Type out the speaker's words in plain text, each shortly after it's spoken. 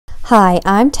Hi,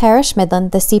 I'm Tara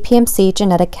Schmidlin, the CPMC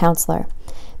genetic counselor.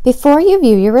 Before you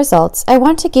view your results, I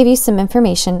want to give you some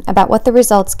information about what the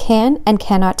results can and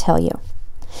cannot tell you.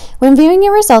 When viewing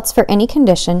your results for any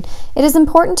condition, it is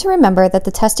important to remember that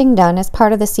the testing done as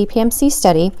part of the CPMC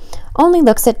study only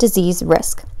looks at disease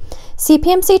risk.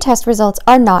 CPMC test results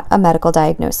are not a medical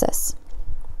diagnosis.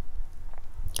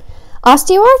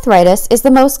 Osteoarthritis is the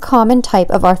most common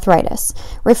type of arthritis,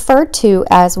 referred to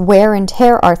as wear and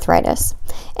tear arthritis,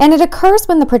 and it occurs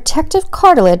when the protective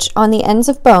cartilage on the ends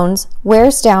of bones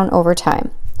wears down over time.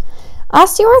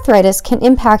 Osteoarthritis can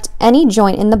impact any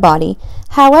joint in the body,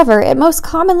 however, it most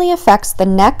commonly affects the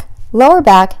neck, lower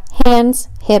back, hands,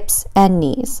 hips, and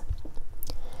knees.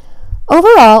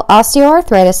 Overall,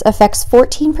 osteoarthritis affects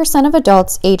 14% of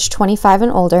adults aged 25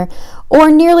 and older,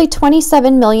 or nearly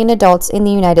 27 million adults in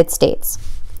the United States.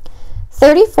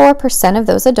 34% of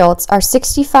those adults are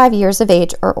 65 years of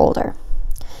age or older.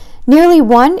 Nearly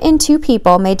 1 in 2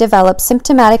 people may develop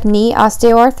symptomatic knee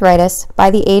osteoarthritis by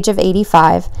the age of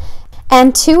 85,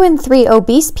 and 2 in 3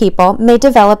 obese people may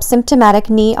develop symptomatic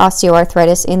knee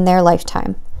osteoarthritis in their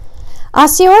lifetime.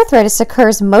 Osteoarthritis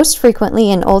occurs most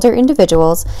frequently in older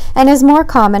individuals and is more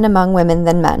common among women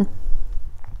than men.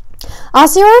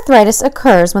 Osteoarthritis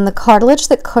occurs when the cartilage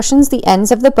that cushions the ends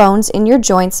of the bones in your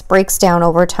joints breaks down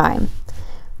over time.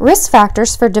 Risk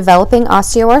factors for developing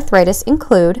osteoarthritis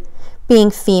include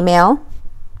being female,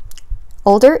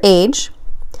 older age,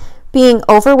 being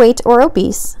overweight or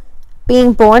obese,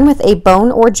 being born with a bone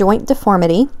or joint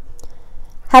deformity,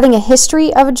 having a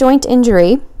history of a joint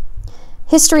injury,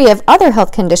 history of other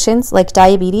health conditions like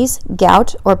diabetes,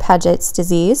 gout, or Paget's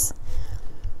disease,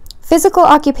 physical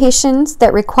occupations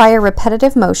that require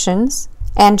repetitive motions,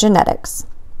 and genetics.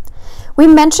 We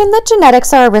mentioned that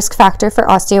genetics are a risk factor for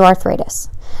osteoarthritis.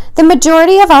 The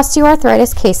majority of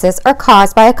osteoarthritis cases are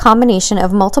caused by a combination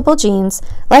of multiple genes,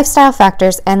 lifestyle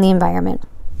factors, and the environment.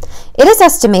 It is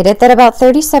estimated that about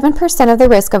 37% of the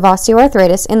risk of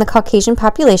osteoarthritis in the Caucasian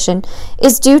population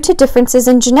is due to differences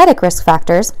in genetic risk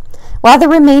factors, while the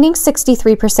remaining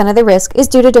 63% of the risk is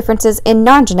due to differences in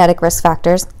non-genetic risk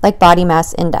factors like body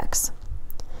mass index.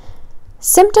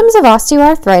 Symptoms of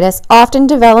osteoarthritis often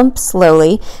develop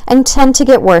slowly and tend to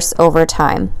get worse over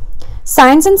time.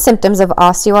 Signs and symptoms of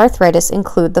osteoarthritis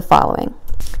include the following: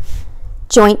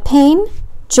 joint pain,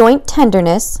 joint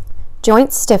tenderness,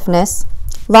 joint stiffness,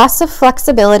 loss of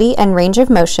flexibility and range of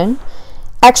motion,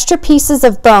 extra pieces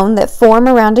of bone that form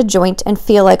around a joint and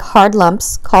feel like hard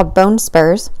lumps called bone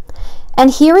spurs, and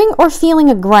hearing or feeling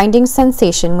a grinding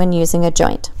sensation when using a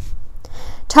joint.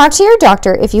 Talk to your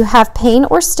doctor if you have pain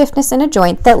or stiffness in a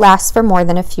joint that lasts for more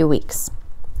than a few weeks.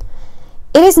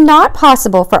 It is not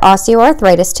possible for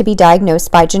osteoarthritis to be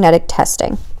diagnosed by genetic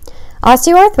testing.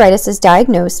 Osteoarthritis is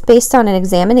diagnosed based on an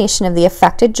examination of the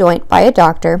affected joint by a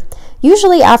doctor,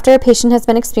 usually after a patient has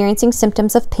been experiencing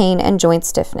symptoms of pain and joint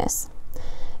stiffness.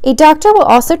 A doctor will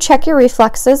also check your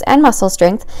reflexes and muscle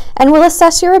strength and will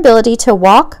assess your ability to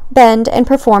walk, bend, and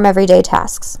perform everyday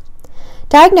tasks.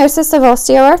 Diagnosis of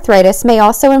osteoarthritis may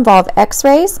also involve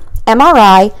X-rays,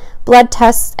 MRI, blood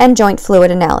tests, and joint fluid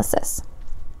analysis.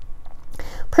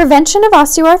 Prevention of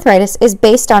osteoarthritis is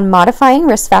based on modifying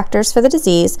risk factors for the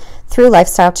disease through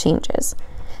lifestyle changes.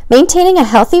 Maintaining a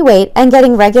healthy weight and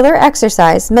getting regular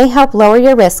exercise may help lower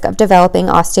your risk of developing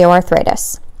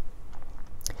osteoarthritis.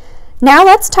 Now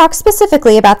let's talk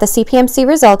specifically about the CPMC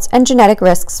results and genetic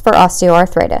risks for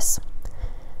osteoarthritis.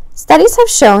 Studies have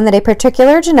shown that a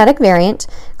particular genetic variant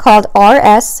called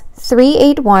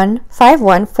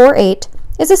RS3815148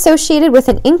 is associated with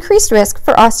an increased risk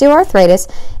for osteoarthritis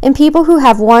in people who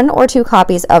have 1 or 2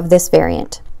 copies of this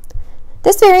variant.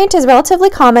 This variant is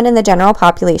relatively common in the general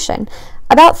population.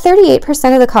 About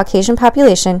 38% of the Caucasian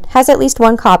population has at least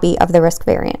 1 copy of the risk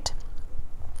variant.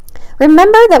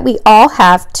 Remember that we all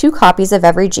have 2 copies of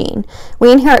every gene.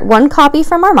 We inherit 1 copy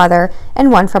from our mother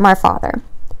and 1 from our father.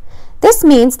 This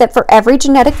means that for every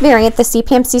genetic variant the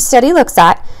CPMC study looks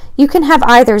at, you can have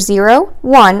either 0,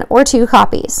 1, or 2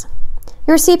 copies.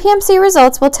 Your CPMC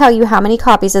results will tell you how many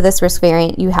copies of this risk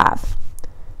variant you have.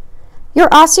 Your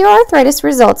osteoarthritis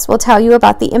results will tell you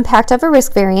about the impact of a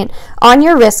risk variant on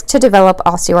your risk to develop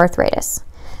osteoarthritis.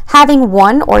 Having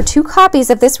 1 or 2 copies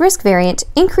of this risk variant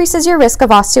increases your risk of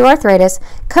osteoarthritis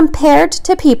compared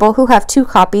to people who have 2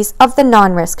 copies of the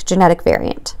non-risk genetic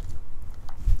variant.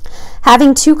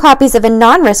 Having 2 copies of a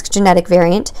non-risk genetic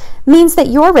variant means that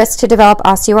your risk to develop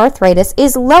osteoarthritis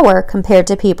is lower compared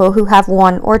to people who have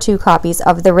 1 or 2 copies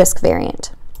of the risk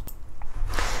variant.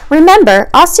 Remember,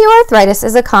 osteoarthritis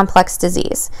is a complex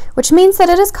disease, which means that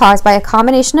it is caused by a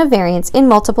combination of variants in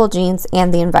multiple genes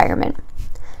and the environment.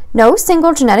 No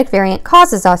single genetic variant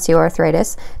causes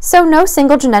osteoarthritis, so no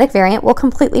single genetic variant will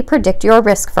completely predict your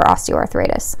risk for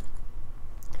osteoarthritis.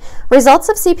 Results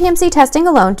of CPMC testing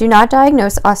alone do not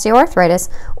diagnose osteoarthritis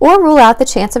or rule out the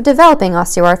chance of developing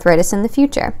osteoarthritis in the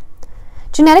future.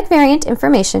 Genetic variant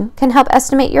information can help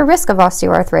estimate your risk of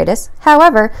osteoarthritis.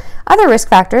 However, other risk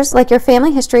factors like your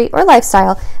family history or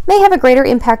lifestyle may have a greater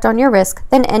impact on your risk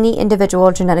than any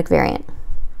individual genetic variant.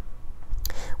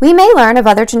 We may learn of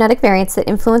other genetic variants that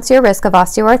influence your risk of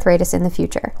osteoarthritis in the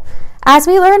future. As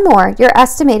we learn more, your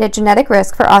estimated genetic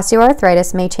risk for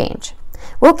osteoarthritis may change.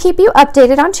 We'll keep you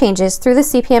updated on changes through the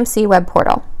CPMC web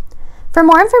portal. For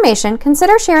more information,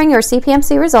 consider sharing your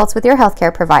CPMC results with your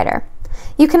healthcare provider.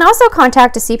 You can also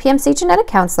contact a CPMC genetic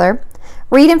counselor,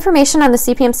 read information on the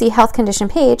CPMC health condition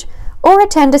page, or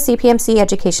attend a CPMC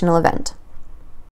educational event.